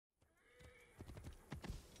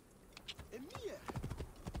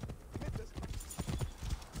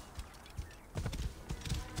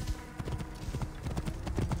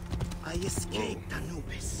I escaped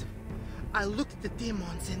Anubis. I looked the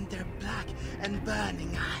demons in their black and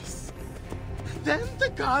burning eyes. Then the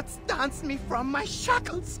gods danced me from my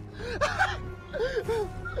shackles.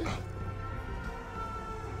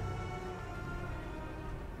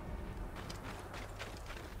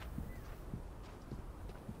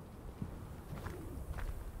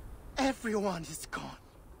 Everyone is gone.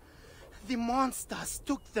 The monsters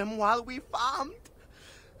took them while we farmed.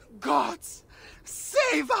 Gods,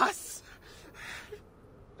 save us!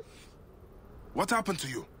 What happened to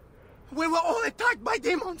you? We were all attacked by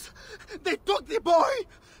demons. They took the boy.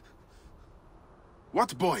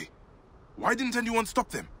 What boy? Why didn't anyone stop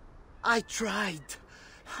them? I tried.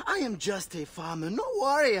 I am just a farmer, no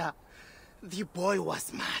warrior. The boy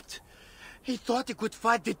was mad. He thought he could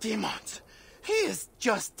fight the demons. He is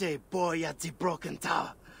just a boy at the broken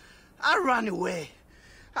tower. I ran away.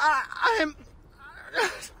 I am...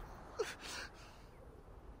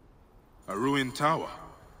 A ruined tower?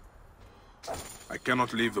 I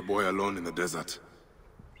cannot leave the boy alone in the desert.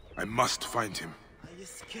 I must find him. I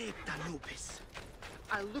escaped Anubis.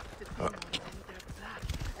 I looked at the demons in their black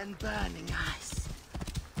and burning eyes.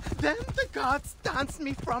 Then the gods danced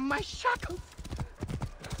me from my shackles.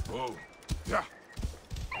 Oh, yeah.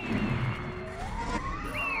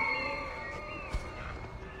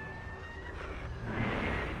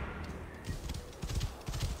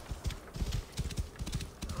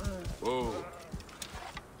 Whoa.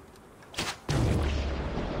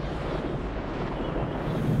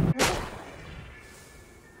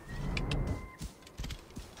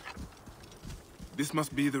 This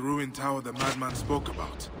must be the ruined tower the madman spoke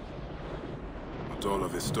about. Not all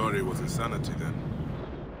of his story was insanity then.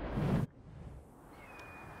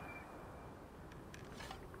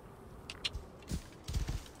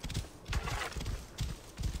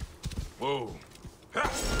 Whoa.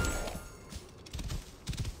 Ha!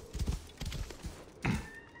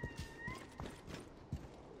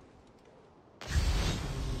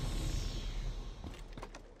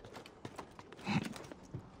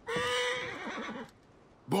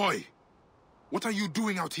 Boy, what are you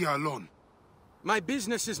doing out here alone? My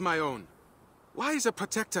business is my own. Why is a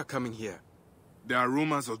protector coming here? There are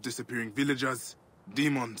rumors of disappearing villagers,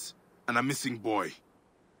 demons, and a missing boy.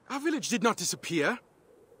 Our village did not disappear.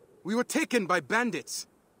 We were taken by bandits.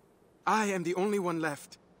 I am the only one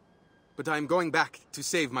left. But I am going back to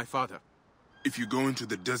save my father. If you go into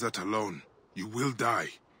the desert alone, you will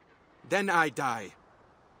die. Then I die.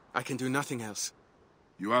 I can do nothing else.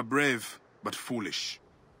 You are brave, but foolish.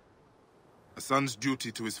 A son's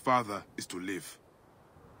duty to his father is to live.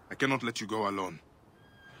 I cannot let you go alone.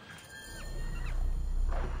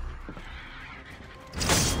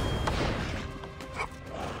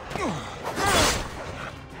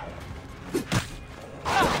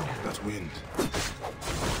 That wind.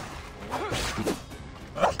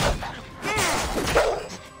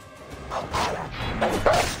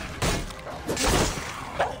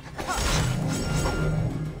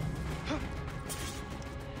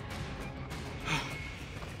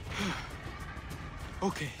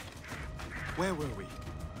 Okay. Where were we?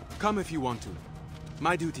 Come if you want to.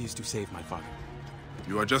 My duty is to save my father.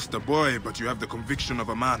 You are just a boy, but you have the conviction of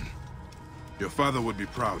a man. Your father would be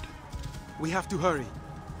proud. We have to hurry.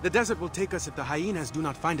 The desert will take us if the hyenas do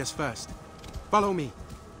not find us first. Follow me.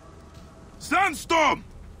 Sandstorm!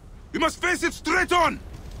 We must face it straight on!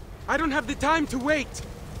 I don't have the time to wait!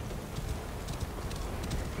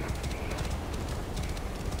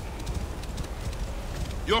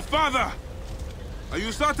 Your father! Are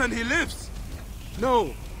you certain he lives?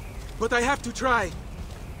 No, but I have to try.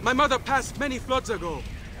 My mother passed many floods ago.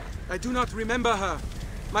 I do not remember her.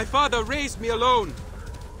 My father raised me alone.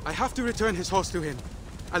 I have to return his horse to him.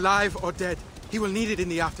 Alive or dead, he will need it in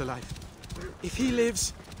the afterlife. If he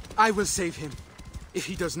lives, I will save him. If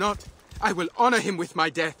he does not, I will honor him with my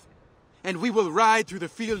death. And we will ride through the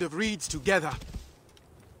field of reeds together.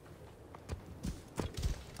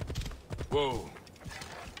 Whoa.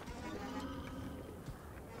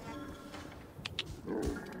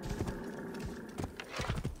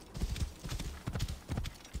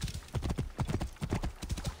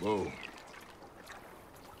 Whoa.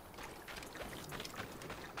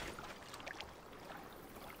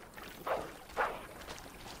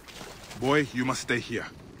 Boy, you must stay here.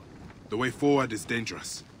 The way forward is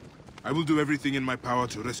dangerous. I will do everything in my power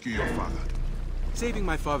to rescue your father. Saving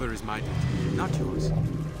my father is my duty, not yours.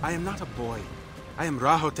 I am not a boy. I am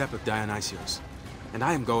Rahotep of Dionysios. And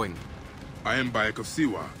I am going. I am Bayek of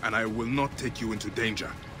Siwa, and I will not take you into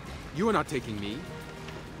danger. You are not taking me.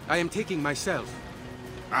 I am taking myself.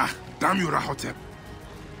 Ah, damn you, Rahotep.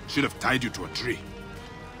 Should have tied you to a tree.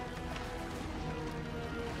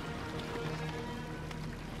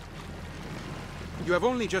 You have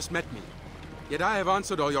only just met me, yet I have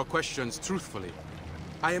answered all your questions truthfully.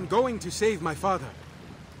 I am going to save my father.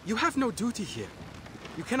 You have no duty here.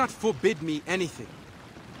 You cannot forbid me anything.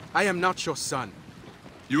 I am not your son.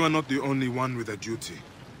 You are not the only one with a duty.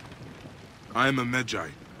 I am a Magi,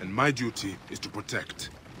 and my duty is to protect.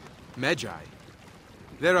 Magi?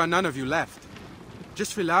 There are none of you left.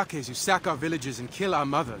 Just Philarches who sack our villages and kill our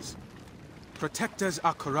mothers. Protectors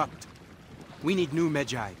are corrupt. We need new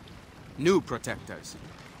Magi. New protectors.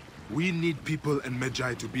 We need people and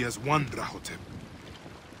Magi to be as one, Rahotep.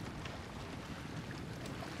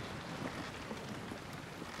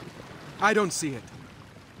 I don't see it.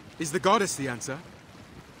 Is the goddess the answer?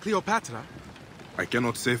 Cleopatra? I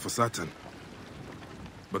cannot say for certain.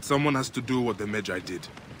 But someone has to do what the Magi did.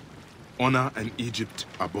 Honor and Egypt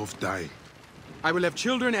are both dying. I will have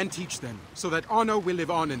children and teach them, so that honor will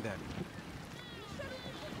live on in them.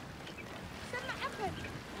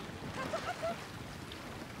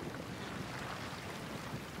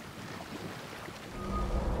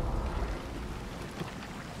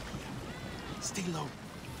 Stay low.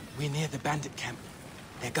 We're near the bandit camp.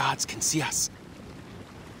 Their guards can see us.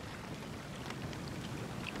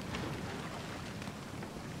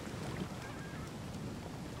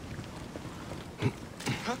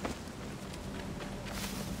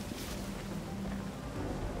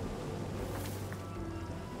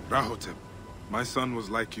 Rahotep, my son was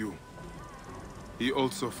like you. He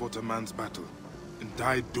also fought a man's battle, and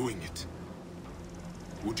died doing it.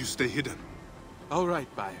 Would you stay hidden? All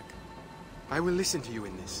right, Bayek. I will listen to you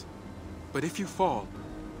in this. But if you fall,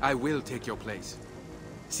 I will take your place.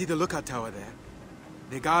 See the lookout tower there?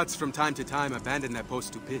 The guards from time to time abandon their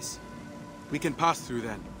posts to piss. We can pass through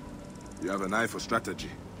then. You have an eye for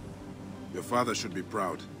strategy. Your father should be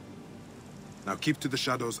proud. Now keep to the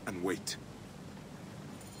shadows and wait.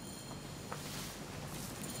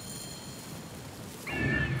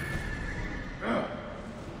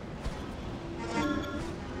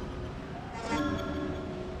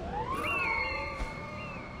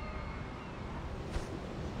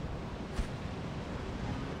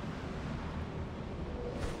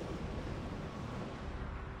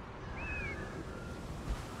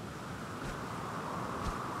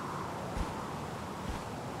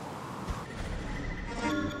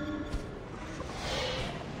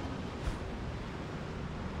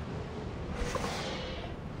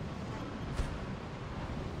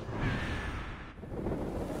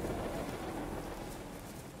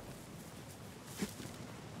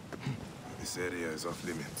 This area is off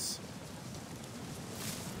limits.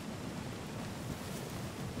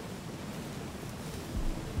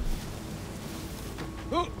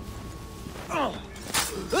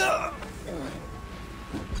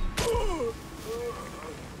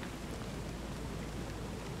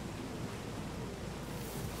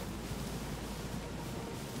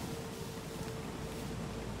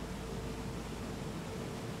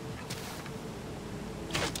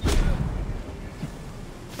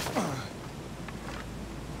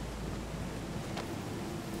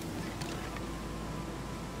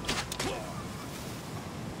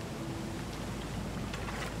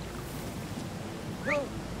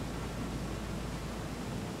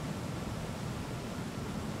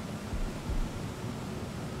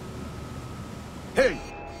 Hey!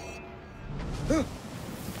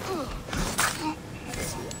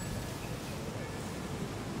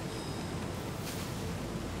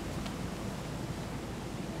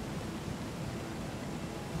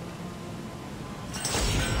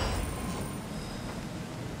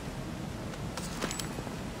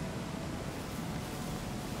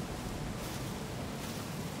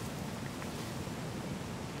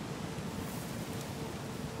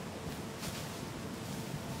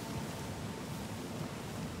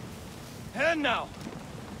 And now!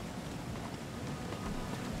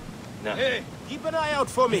 Hey, keep an eye out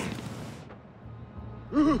for me!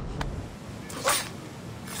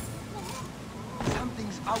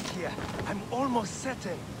 Something's out here. I'm almost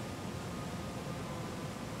certain.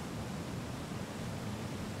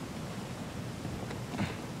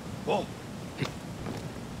 Oh!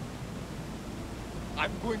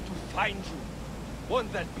 I'm going to find you.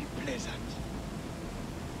 Won't that be pleasant?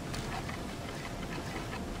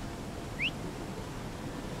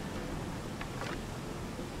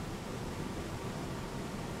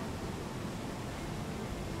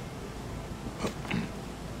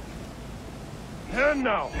 And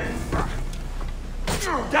now!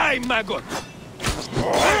 Die, maggot!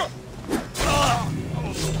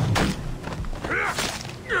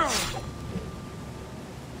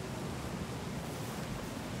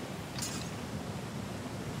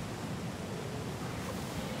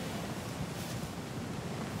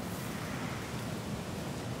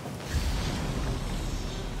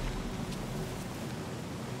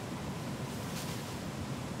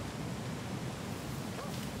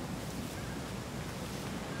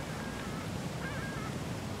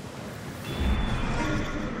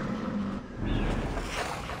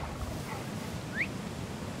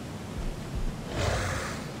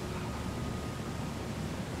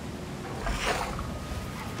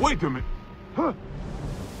 Wait a minute. Huh?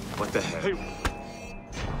 What the hell?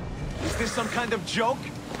 Is this some kind of joke?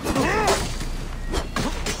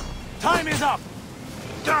 Time is up!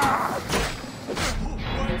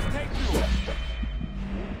 Words take you!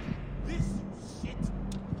 This shit!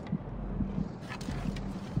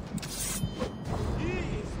 He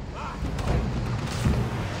is mine!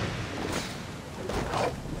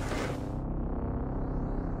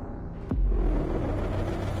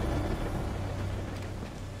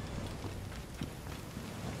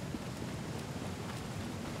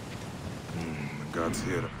 The gods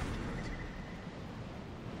here.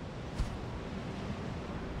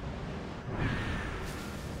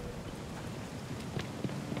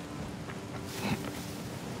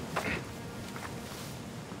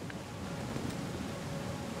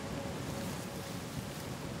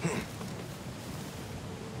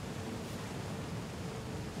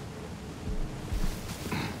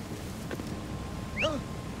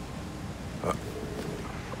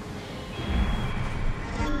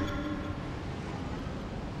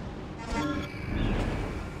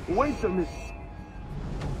 Wait a minute.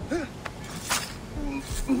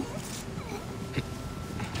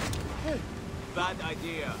 Bad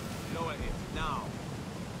idea. Lower it, now.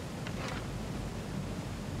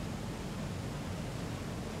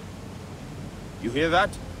 You hear that?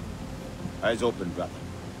 Eyes open, brother.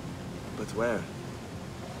 But where?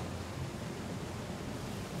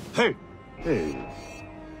 Hey! Hey.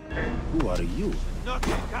 Who are you?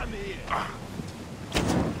 Nothing, come here!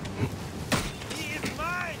 He is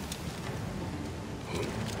mine!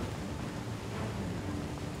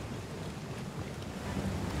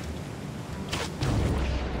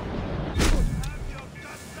 Have your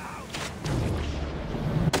guts out!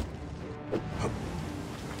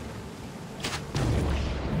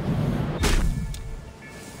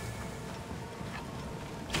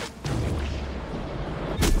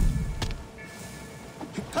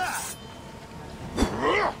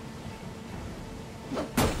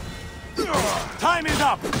 Time is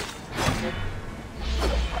up!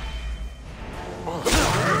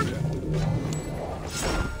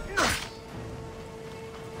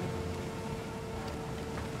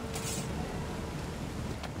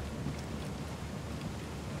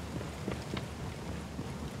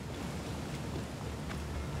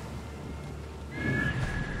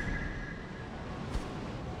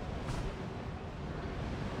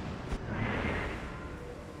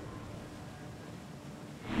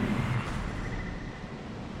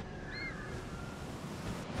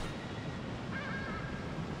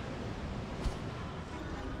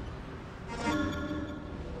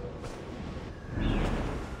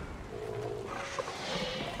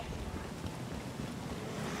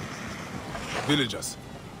 Villagers,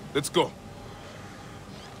 let's go.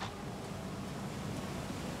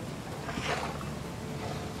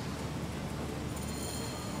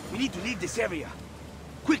 We need to leave this area.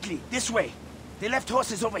 Quickly, this way. They left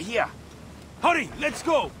horses over here. Hurry, let's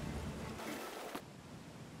go!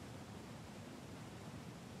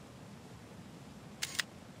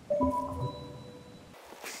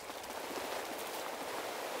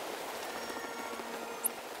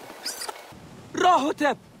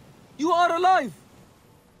 Rahotep! You are alive!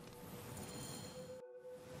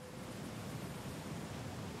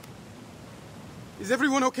 Is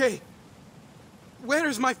everyone okay? Where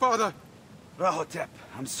is my father? Rahotep,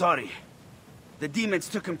 I'm sorry. The demons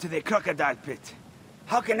took him to their crocodile pit.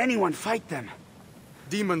 How can anyone fight them?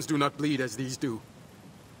 Demons do not bleed as these do.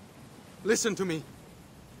 Listen to me.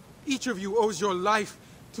 Each of you owes your life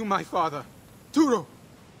to my father. Turo,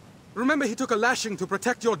 remember he took a lashing to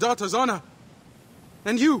protect your daughter's honor.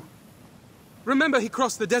 And you, remember he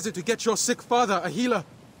crossed the desert to get your sick father a healer.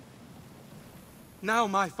 Now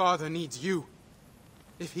my father needs you.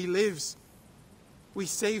 If he lives, we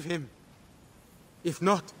save him. If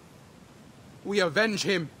not, we avenge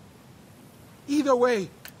him. Either way,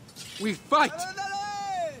 we fight!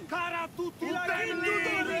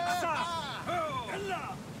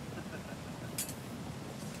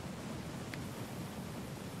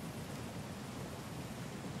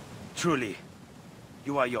 Truly,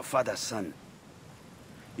 you are your father's son.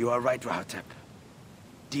 You are right, Rahotep.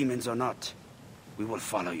 Demons or not, we will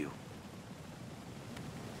follow you.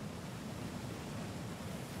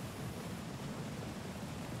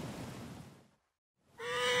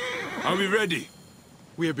 Are we ready?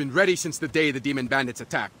 We have been ready since the day the demon bandits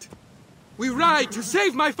attacked. We ride to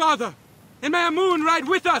save my father! And may Amun ride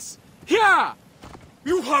with us! Here!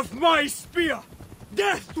 You have my spear!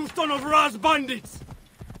 Death to Son of Ra's bandits!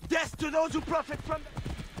 Death to those who profit from...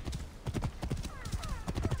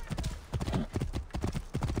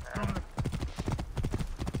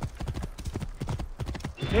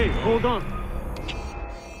 Hey, hold on.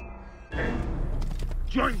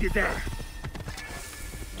 Join me there.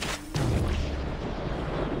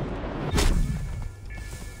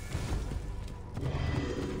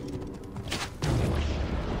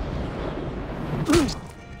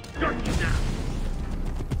 Got you now.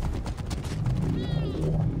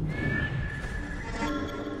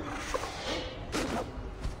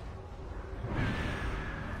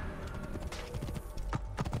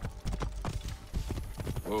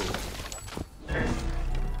 Whoa.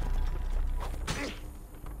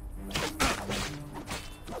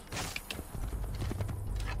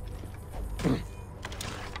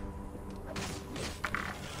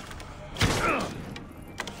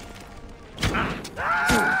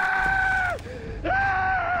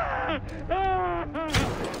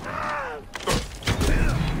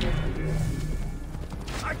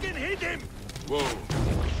 I can hit him! Whoa.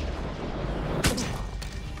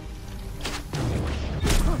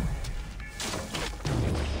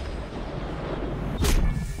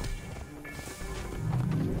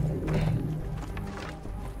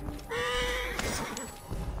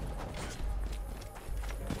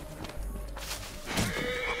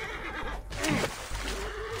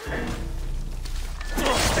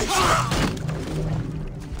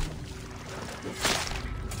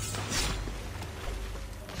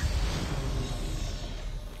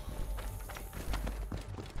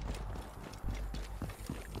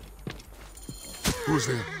 Who's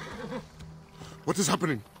there? What is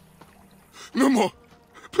happening? No more!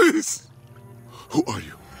 Please! Who are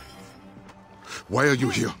you? Why are you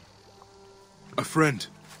here? A friend.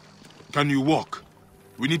 Can you walk?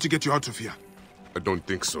 We need to get you out of here. I don't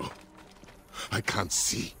think so. I can't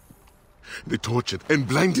see. They tortured and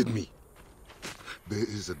blinded me. There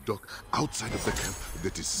is a dock outside of the camp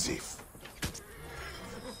that is safe.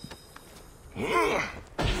 Whoa.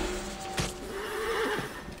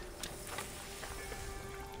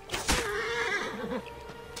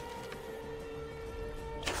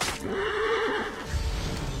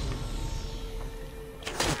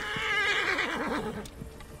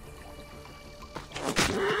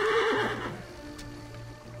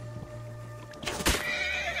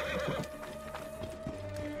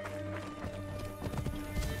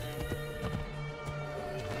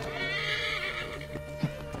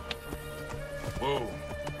 Whoa.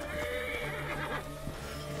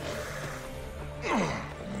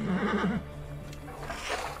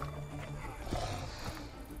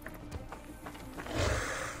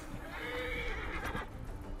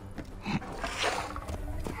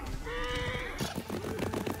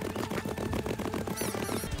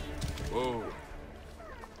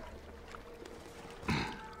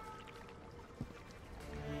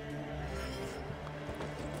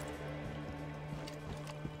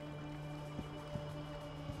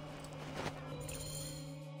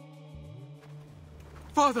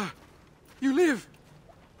 Father! You live!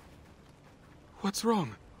 What's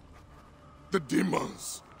wrong? The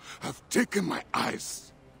demons have taken my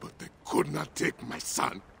eyes, but they could not take my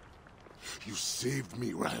son. You saved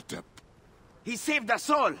me, Ratep. He saved us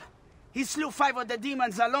all. He slew 5 of the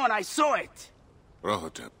demons alone, I saw it.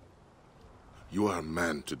 Rahotep, you are a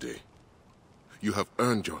man today. You have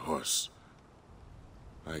earned your horse.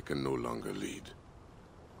 I can no longer lead.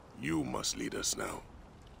 You must lead us now.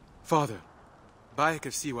 Father, Bayek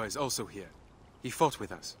of Siwa is also here. He fought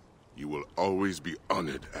with us. You will always be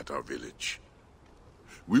honored at our village.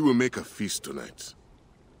 We will make a feast tonight.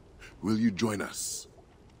 Will you join us?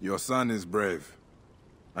 Your son is brave.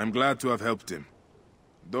 I'm glad to have helped him.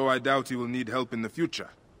 Though I doubt he will need help in the future.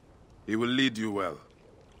 He will lead you well.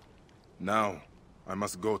 Now, I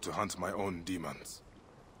must go to hunt my own demons.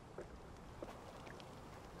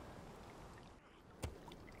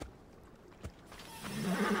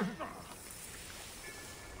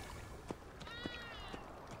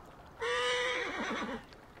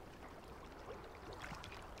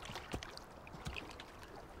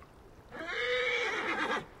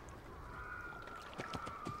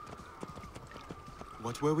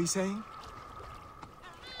 What were we saying?